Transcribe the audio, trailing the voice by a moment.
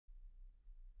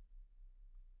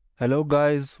Hello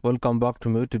guys, welcome back to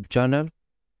my YouTube channel.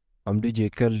 I'm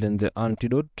DJ Kelden the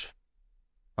Antidote.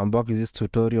 I'm back with this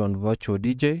tutorial on virtual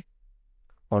DJ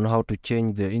on how to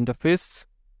change the interface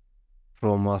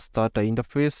from a starter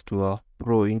interface to a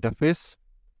pro interface.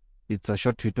 It's a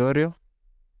short tutorial.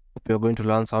 Hope you're going to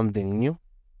learn something new.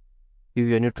 If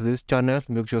you're new to this channel,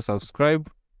 make sure to subscribe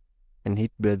and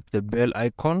hit the bell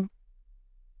icon.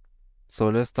 So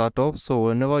let's start off. So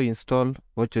whenever you install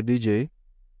virtual DJ,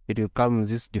 it will come with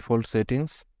this default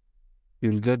settings.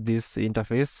 You'll get this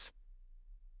interface.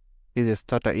 This is a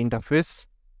starter interface.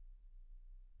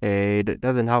 It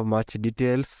doesn't have much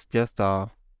details, just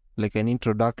like an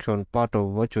introduction part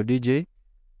of virtual DJ.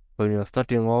 When you're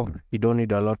starting off, you don't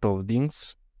need a lot of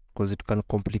things because it can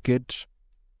complicate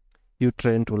you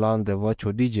trying to learn the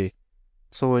virtual DJ.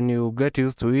 So when you get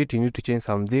used to it, you need to change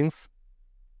some things.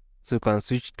 So you can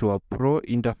switch to a pro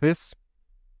interface.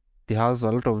 It has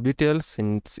a lot of details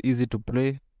and it's easy to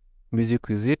play music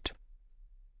with it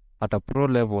at a pro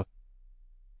level.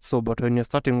 So, but when you're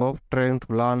starting off trying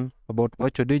to learn about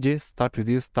virtual DJ, start with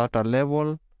this starter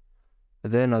level.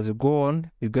 Then as you go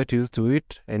on, you get used to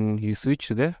it and you switch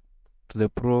to the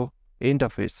pro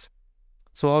interface.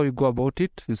 So how you go about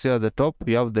it, you see at the top,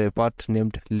 you have the part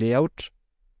named layout.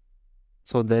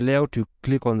 So the layout, you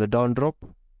click on the down drop.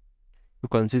 You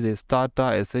can see the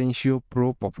starter, essential,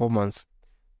 pro, performance.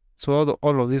 So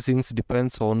all of these things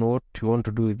depends on what you want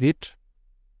to do with it.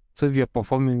 So if you're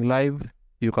performing live,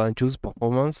 you can choose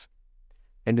performance.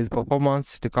 And with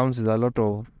performance, it comes with a lot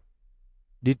of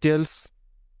details.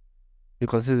 You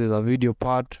can see there's a video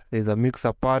part, there's a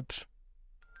mixer part.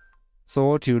 So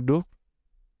what you do,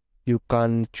 you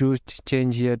can choose to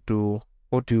change here to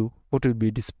what will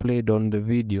be displayed on the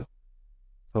video.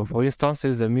 So for instance,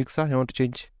 there's the mixer. You want to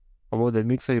change about the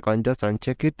mixer, you can just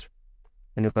uncheck it.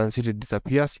 And you can see it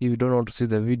disappears. If you don't want to see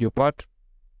the video part,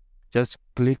 just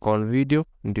click on video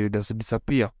and it does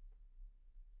disappear.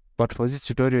 But for this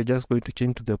tutorial, just going to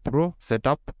change to the pro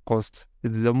setup because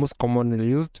it's the most commonly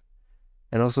used,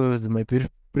 and also it's my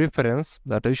preference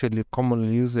that I usually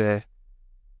commonly use when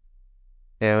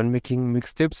making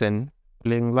mixtapes and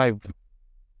playing live.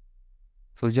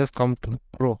 So just come to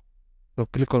pro. So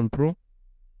click on pro.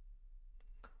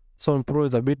 So on pro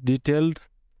is a bit detailed.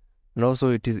 And also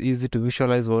it is easy to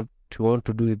visualize what you want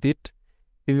to do with it.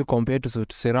 If you compare to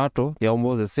Serato, they're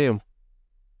almost the same.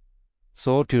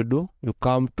 So what you do, you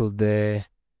come to the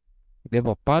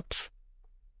level part.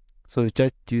 So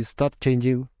you start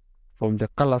changing from the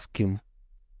color scheme.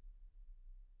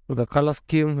 So the color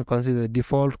scheme, you can see the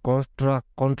default,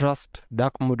 contrast,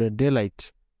 dark mode, and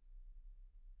daylight.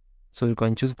 So you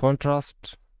can choose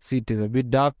contrast. See, it is a bit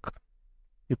dark.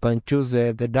 You can choose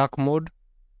the dark mode.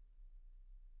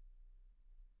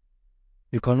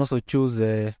 You can also choose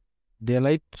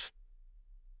daylight,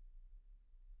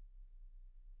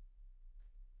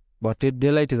 but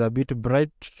daylight is a bit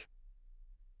bright,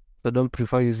 so don't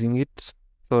prefer using it.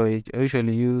 So I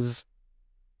usually use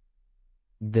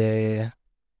the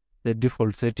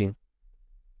default setting.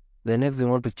 The next thing I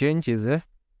want to change is a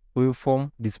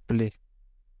waveform display.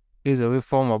 Here's a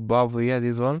waveform above here,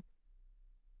 this one.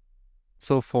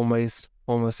 So for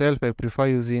myself, I prefer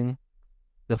using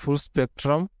the full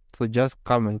spectrum. So just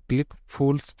come and click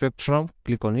full spectrum,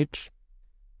 click on it.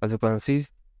 As you can see,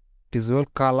 it is well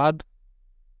colored,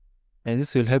 and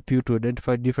this will help you to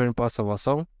identify different parts of a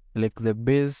song, like the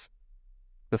bass,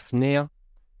 the snare.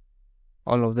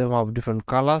 All of them have different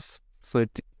colors, so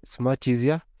it's much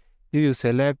easier. If you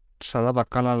select another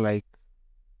color, like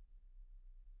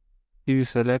if you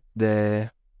select the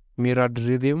mirrored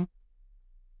rhythm,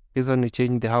 this one will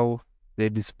change how they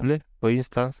display. For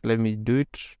instance, let me do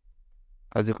it.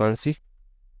 As you can see,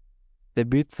 the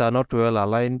beats are not well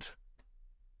aligned.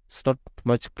 It's not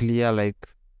much clear, like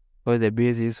where the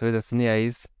bass is, where the snare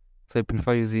is. So I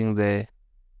prefer using the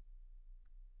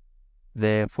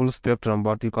full spectrum,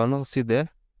 but you can also see the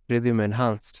rhythm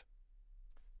enhanced.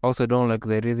 Also don't like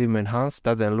the rhythm enhanced,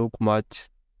 doesn't look much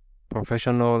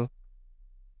professional.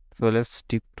 So let's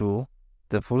stick to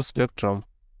the full spectrum.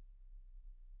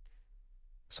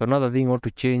 So another thing I want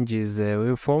to change is the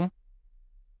waveform.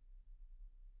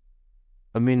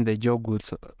 The jog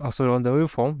goods. Also on the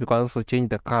waveform, you can also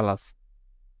change the colors.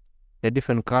 The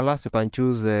different colors, you can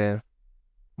choose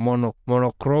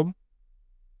monochrome.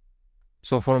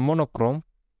 So for monochrome,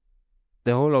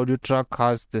 the whole audio track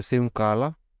has the same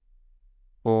color.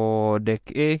 For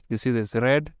deck A, you see there's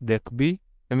red. Deck B,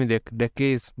 deck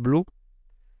A is blue,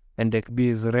 and deck B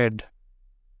is red.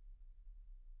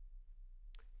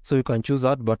 So you can choose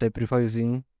that, but I prefer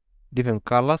using different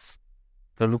colors.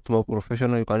 To look more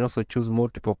professional, you can also choose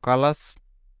multiple colors.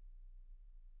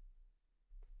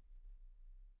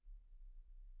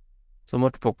 So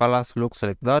multiple colors looks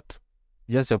like that.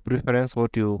 Just your preference,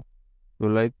 what you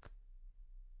like.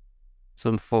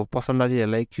 So for personally, I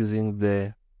like using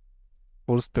the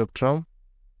full spectrum.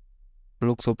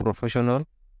 Looks so professional.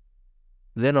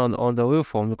 Then on the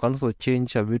waveform, you can also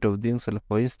change a bit of things. Like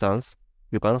for instance,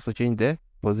 you can also change the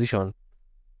position.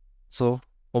 So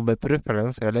for my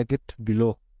preference, I like it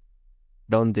below,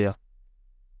 down there.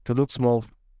 It looks more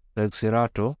like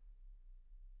Serato.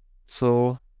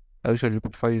 So I usually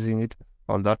prefer using it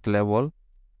on that level.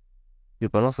 You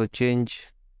can also change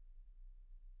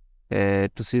to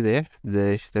see the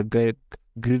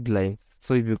grid lines.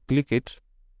 So if you click it,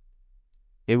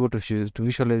 you're able to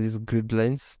visualize these grid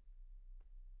lines.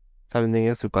 Something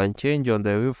else you can change on the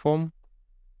waveform,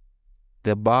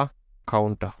 the bar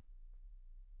counter.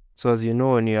 So as you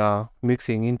know, when you are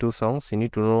mixing into songs, you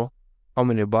need to know how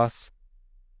many bars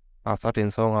a certain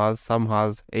song has. Some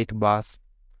has 8 bars,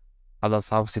 others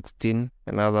have 16,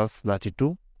 and others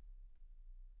 32.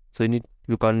 So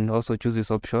you can also choose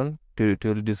this option to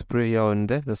display here when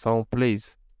the song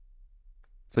plays.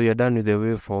 So you're done with the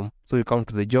waveform. So you come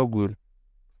to the jog wheel.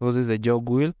 So this is a jog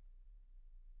wheel.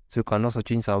 So you can also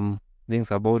change some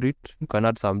things about it. You can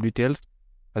add some details.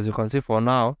 As you can see, for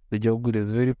now, the jog wheel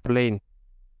is very plain.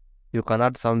 You can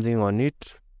add something on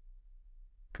it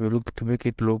to make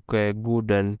it look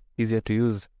good and easier to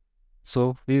use.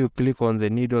 So if you click on the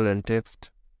needle and text,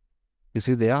 you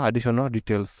see there are additional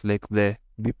details like the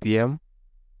BPM,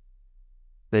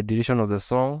 the duration of the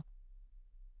song,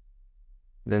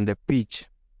 then the pitch.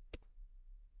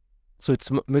 So it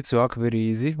makes work very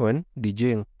easy when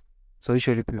DJing. So I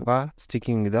usually prefer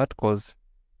sticking with that because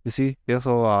you see there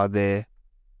also are the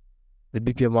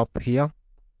BPM up here,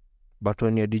 but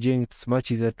when you're DJing, it's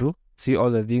much easier to see all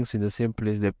the things in the same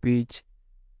place. The pitch,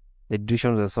 the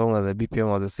duration of the song, and the BPM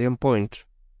are the same point.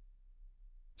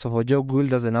 So for jog wheel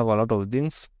doesn't have a lot of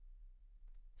things.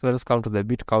 So let's come to the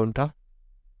beat counter.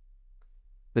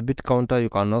 The beat counter, you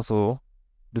can also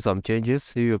do some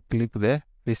changes. If you click the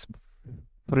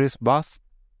phrase bars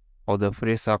or the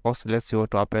phrase circles, let's see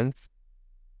what happens.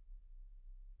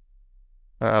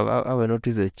 I will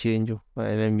notice a change.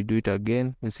 Let me do it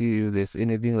again. You see if there's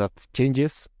anything that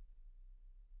changes.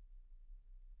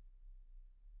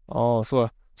 Oh, so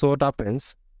what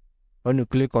happens when you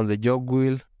click on the jog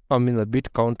wheel? I mean the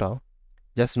beat counter.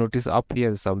 Just notice up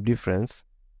here is some difference.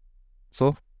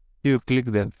 So you click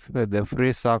the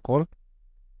phrase circle,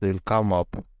 they will come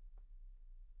up.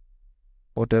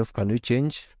 What else can you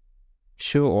change?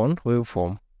 Show on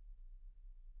waveform.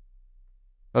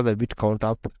 Let the beat count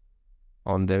up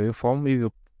on the waveform. If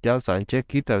you just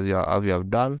uncheck it as you have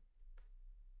done,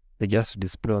 they just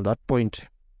display on that point.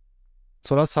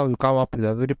 So that's how you come up with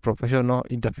a very professional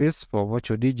interface for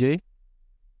virtual DJ.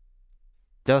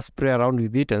 Just play around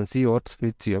with it and see what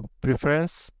fits your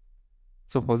preference.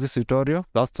 So for this tutorial,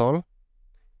 that's all.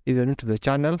 If you're new to the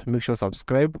channel, make sure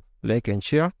subscribe, like and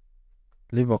share.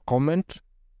 Leave a comment.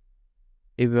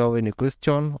 If you have any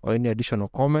question or any additional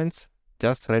comments,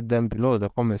 just write them below the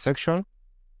comment section.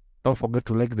 Don't forget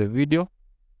to like the video.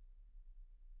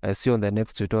 I'll see you on the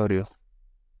next tutorial.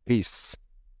 Peace.